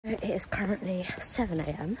It is currently 7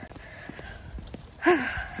 AM.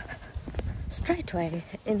 Straight away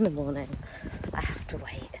in the morning I have to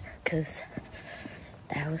wait because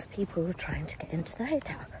there was people trying to get into the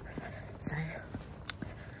hotel, so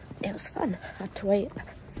it was fun. I had to wait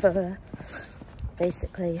for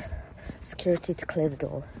basically security to clear the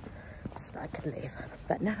door so that I could leave.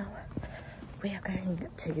 But now we are going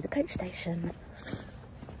to the coach station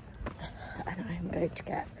and I'm going to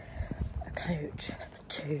get a coach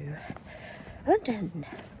to London.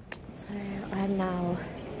 So I'm now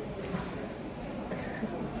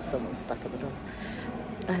someone's stuck at the door.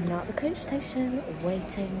 I'm now at the coach station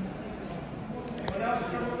waiting.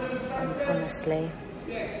 I'm honestly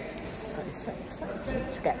so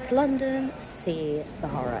excited to get to London, see the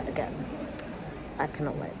Hara again. I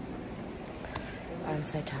cannot wait. I'm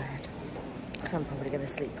so tired, so I'm probably going to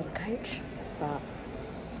sleep on the coach, but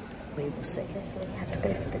we will see. Obviously, we have to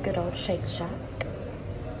go for the good old Shake Shack.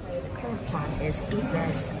 So the current plan is eat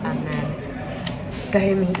this and then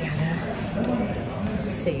go meet Hara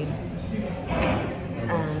soon.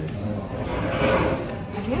 And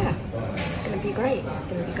yeah, it's going to be great. It's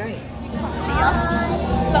going to be great. You can't see us,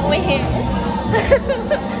 but we're here.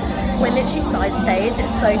 We're literally side stage.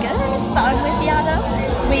 It's so good. But I'm with Hara.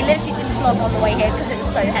 We literally didn't vlog on the way here because it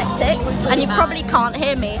was so hectic, and you probably can't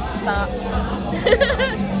hear me, but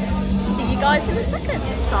see you guys in a second.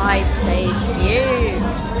 Side stage view.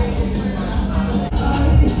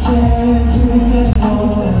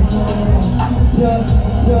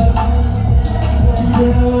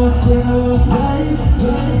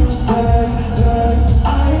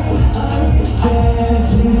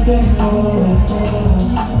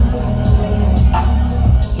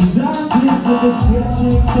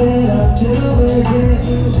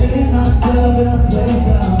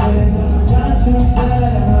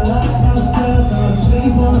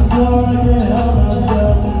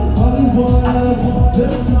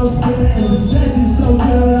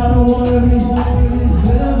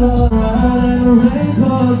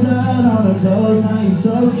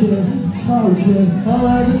 Smoking, all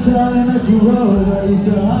at the time that you rode, I used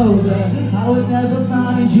to hold her. I would never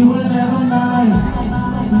mind, you would never mind.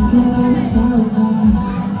 Don't stop now,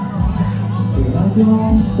 I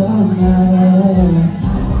don't stop now.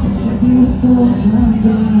 Such a beautiful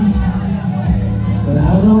company, but I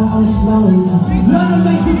don't want to slow it down. Let it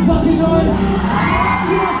make some fucking noise.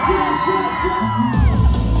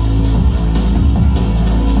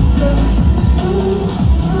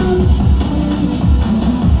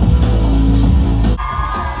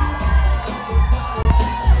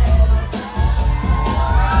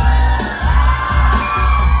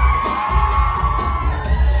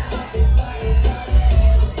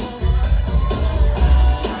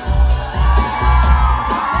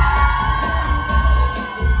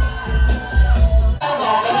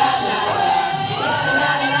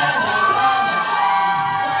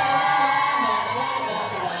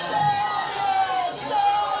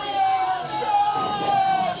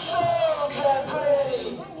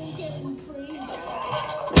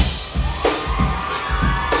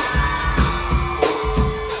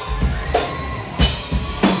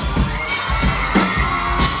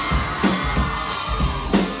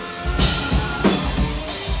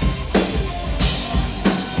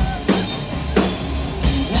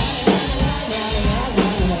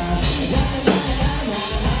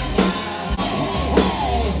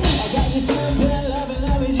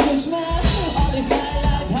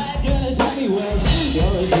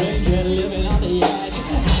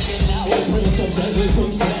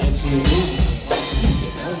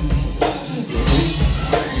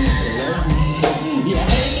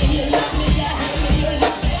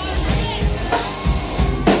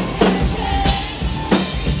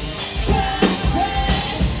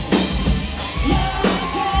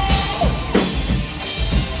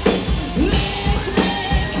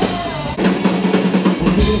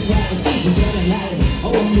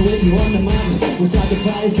 Was like a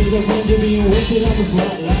prize, cause I friend you being wasted on the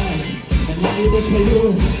spotlight. And now you just play you.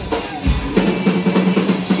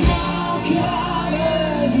 Smoke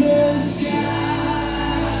covers the sky,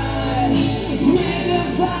 with the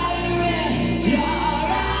fire in your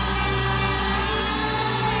eyes.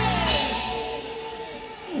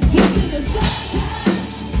 This is a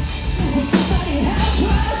circus, will somebody help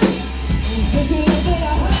us? Cause we live in a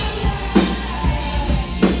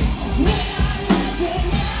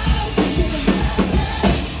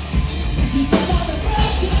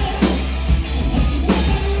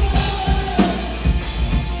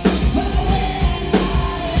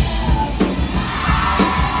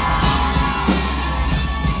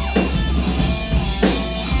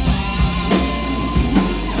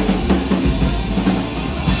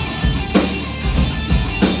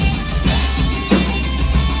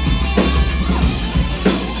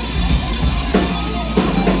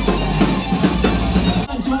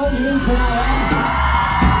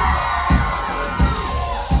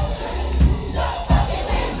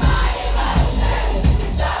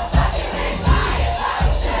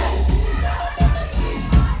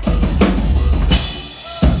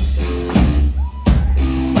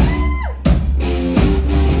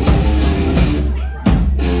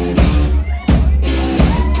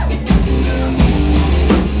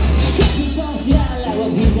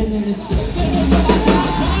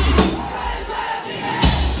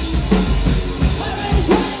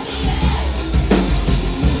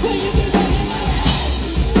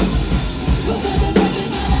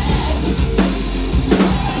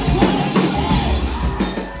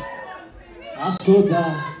Good, I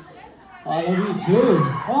love you too.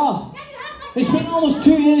 Oh, it's been almost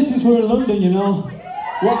 2 years since we were in London, you know.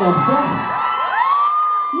 What the fuck?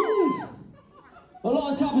 Woo. A lot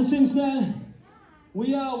has happened since then.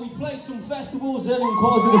 We played some festivals then in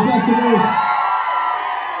cause of the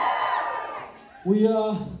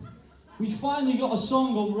festivals. We finally got a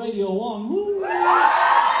song on Radio 1. Woo.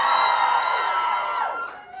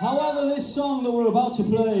 However, this song that we're about to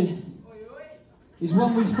play is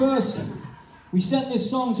when we sent this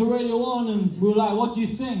song to Radio 1 and we were like, what do you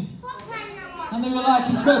think? And they were like,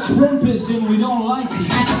 it's got trumpets in, we don't like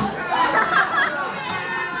it.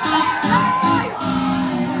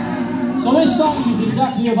 So this song is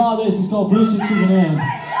exactly about this, it's called Beauts.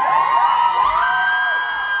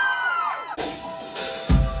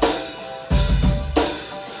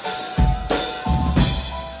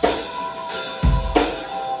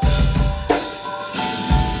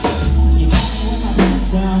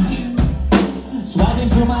 Swiping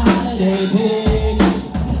through my holiday pics,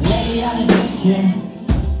 lately I've been thinking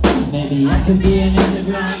maybe I could be an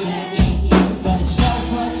Instagram bitch. But it's so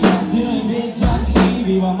fucked up doing bits on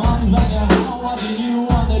TV while mom's back at home watching you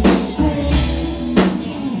on the big screen.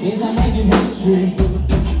 Is that making history?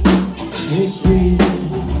 History.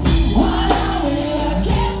 What are we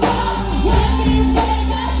looking for when we say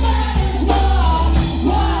that man is more?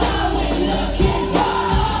 What are we looking for?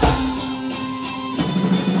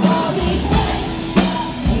 All these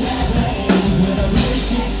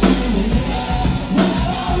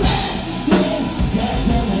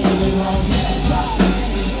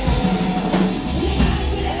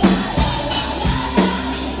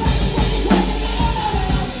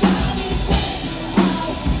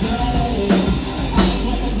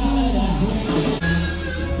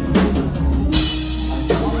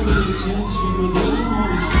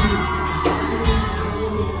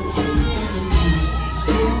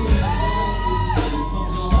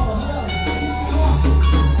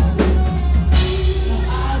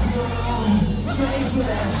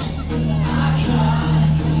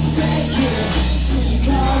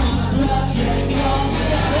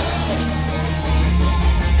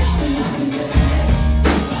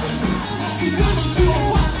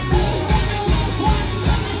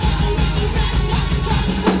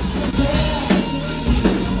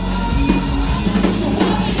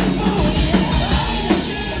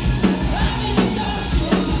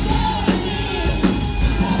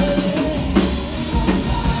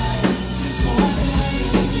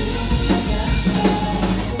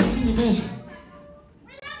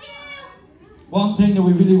one thing that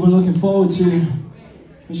we really were looking forward to,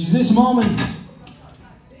 which is this moment,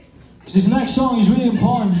 because this next song is really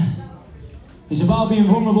important. It's about being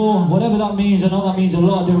vulnerable, whatever that means. I know that means a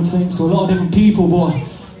lot of different things to a lot of different people, but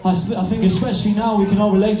I think especially now we can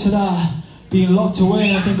all relate to that, being locked away.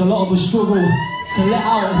 And I think a lot of us struggle to let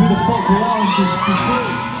out who the fuck we are and just be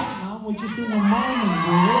free. Man, we're just in the moment,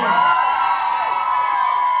 bro.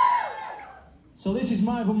 So this is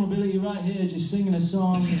my vulnerability right here, just singing a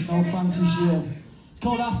song, no fancy shit. It's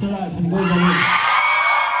called Afterlife and it goes like this.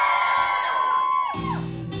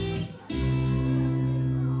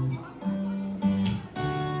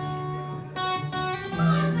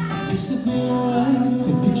 Used to be alright,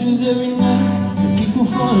 take pictures every night, and people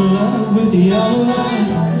fall in love with the outline.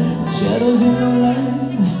 Shadows in the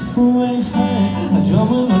light, I slip away high, I drum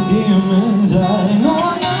with my demons. I know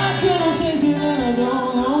I'm not gonna face it and I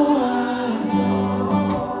don't know why.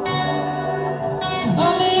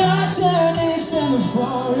 I'm the arsonist and the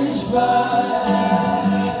forest fire.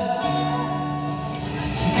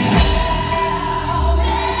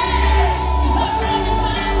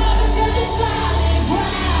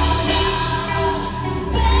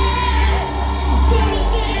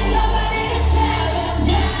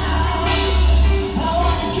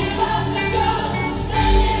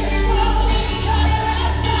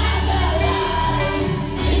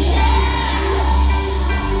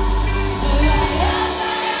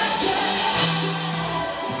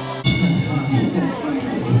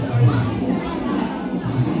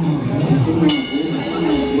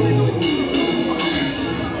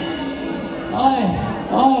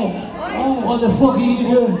 What the fuck are you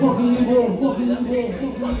doing? I'm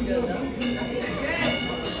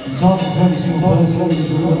talking to every single person.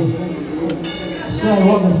 Say,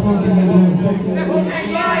 what the fuck are you doing?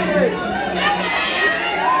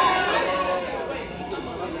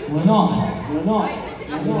 We're not.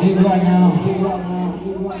 We're here right now.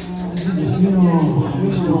 This is a funeral. We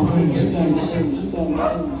should bring space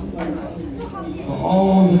for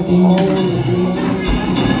all the demons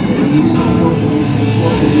that used to fucking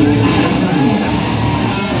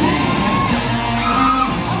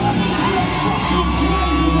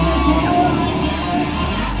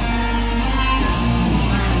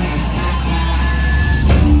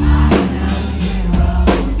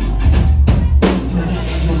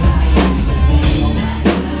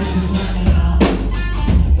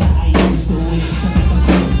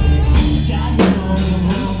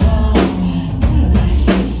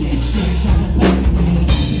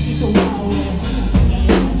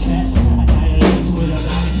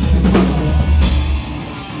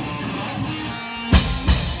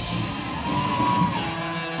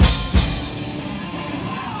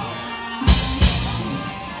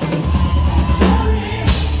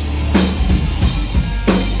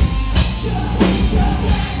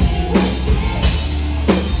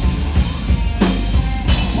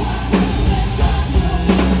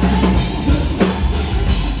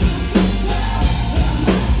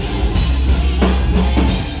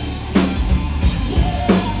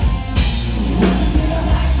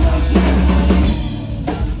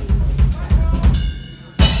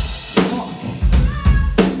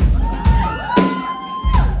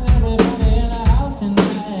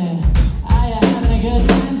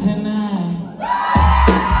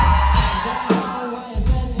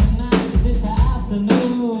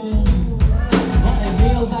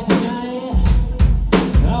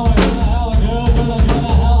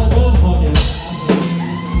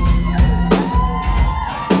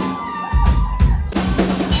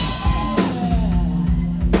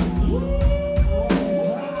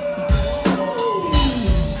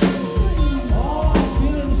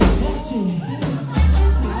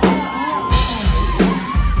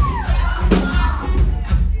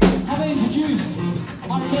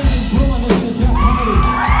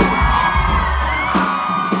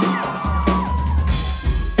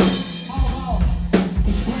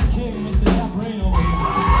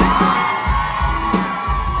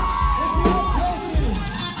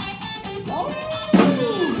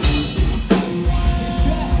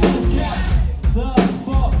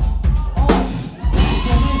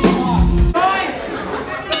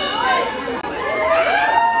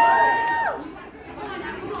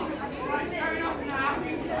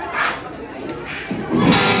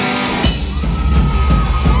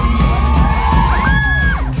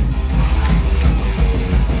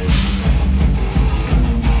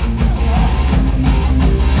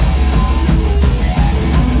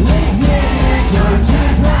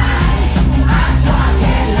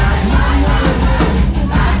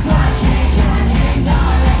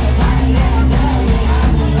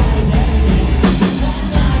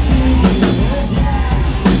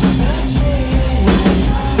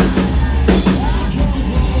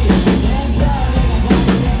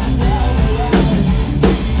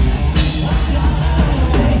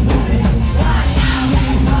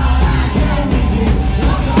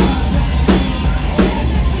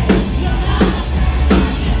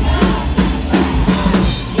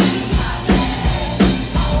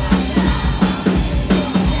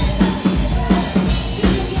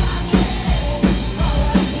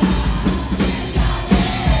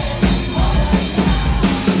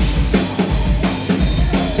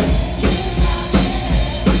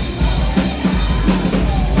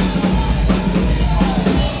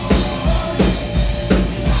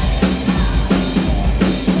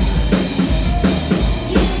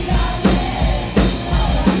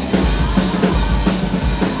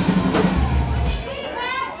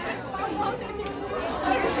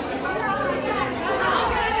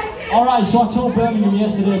Alright, so I told Birmingham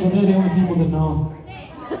yesterday, but they're the only people that know.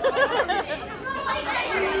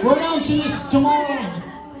 We're announcing this tomorrow,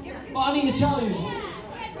 but I need to tell you,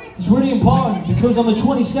 it's really important because on the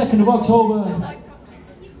 22nd of October,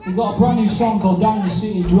 we've got a brand new song called Down in the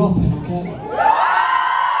City dropping, okay?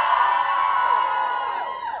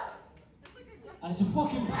 And it's a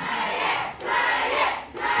fucking...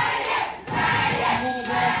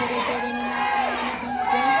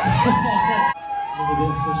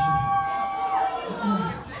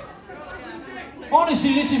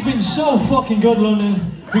 Honestly, this has been so fucking good, London.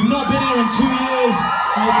 We've not been here in 2 years,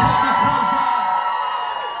 and you put this place out.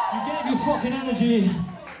 You gave your fucking energy,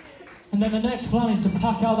 and then the next plan is to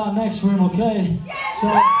pack out that next room, okay? So,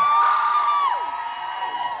 I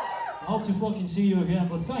hope to fucking see you again,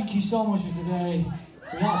 but thank you so much for today.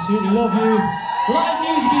 We absolutely love you. Live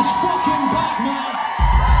music is fucking back, man.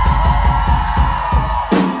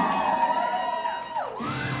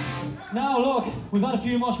 Now look, we've had a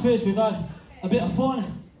few mosh pits, we've had a bit of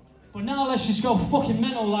fun, but now let's just go fucking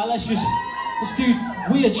mental, like let's do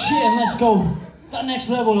weird shit and let's go that next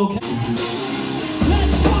level, okay?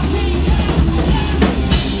 Let's fucking go!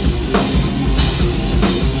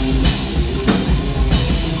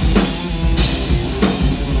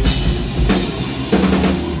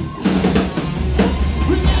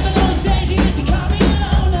 Remember those days you used to call me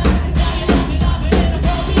alone? Now you're looking up in a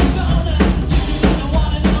broken corner. Just another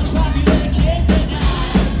one of those popular kids tonight.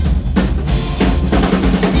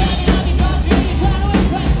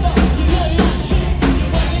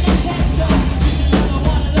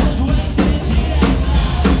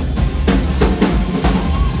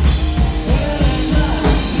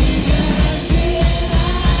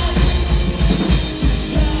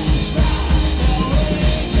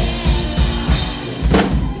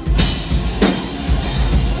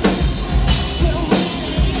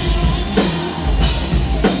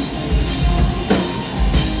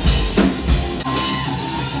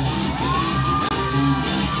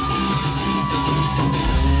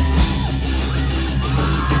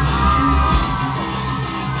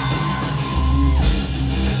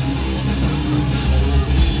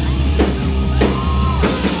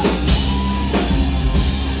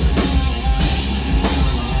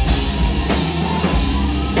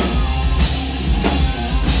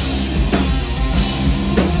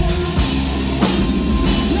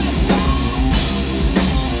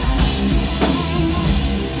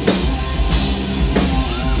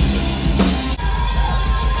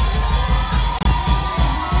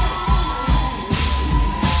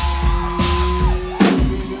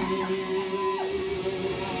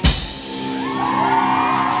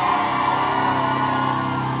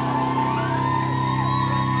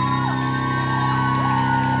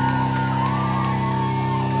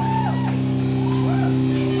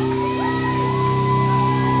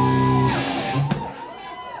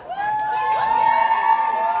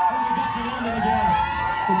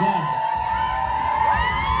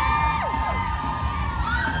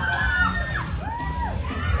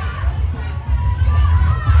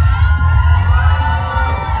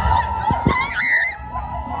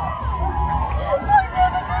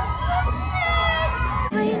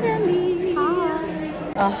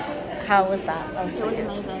 Oh, how was that? That was so It was good.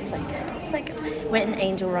 amazing. So good. So good. We're in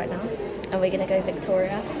Angel right now, and we're gonna go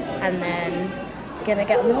Victoria, and then we're gonna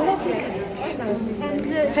get on the lovely coach,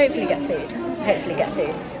 and hopefully get food. Hopefully get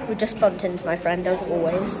food. We just bumped into my friend as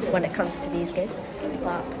always when it comes to these gigs,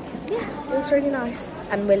 but yeah, it was really nice.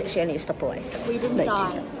 And we're literally only a stop away, so We didn't no, die.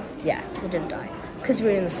 2 stop. Yeah, we didn't die because we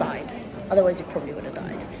were in the side. Otherwise, we probably would have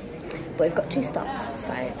died. But we've got 2 stops,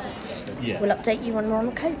 so Yeah. we'll update you when we're on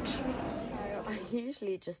the coach. I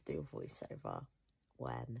usually just do a voiceover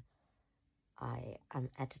when I am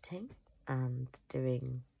editing and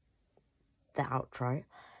doing the outro,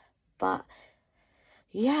 but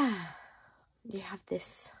yeah, you have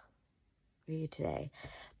this for you today.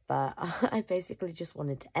 But I basically just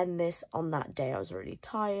wanted to end this on that day. I was really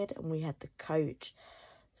tired and we had the coach,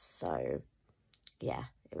 so yeah,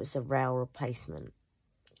 it was a rail replacement,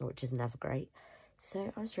 which is never great,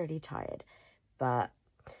 so I was really tired. But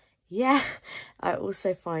yeah, I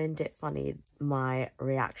also find it funny, my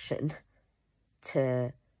reaction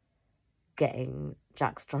to getting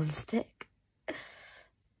Jack's drumstick.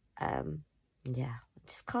 Yeah, I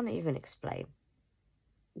just can't even explain.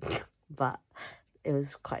 But it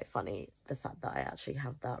was quite funny, the fact that I actually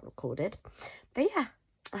have that recorded. But yeah,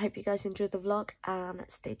 I hope you guys enjoyed the vlog and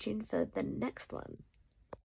stay tuned for the next one.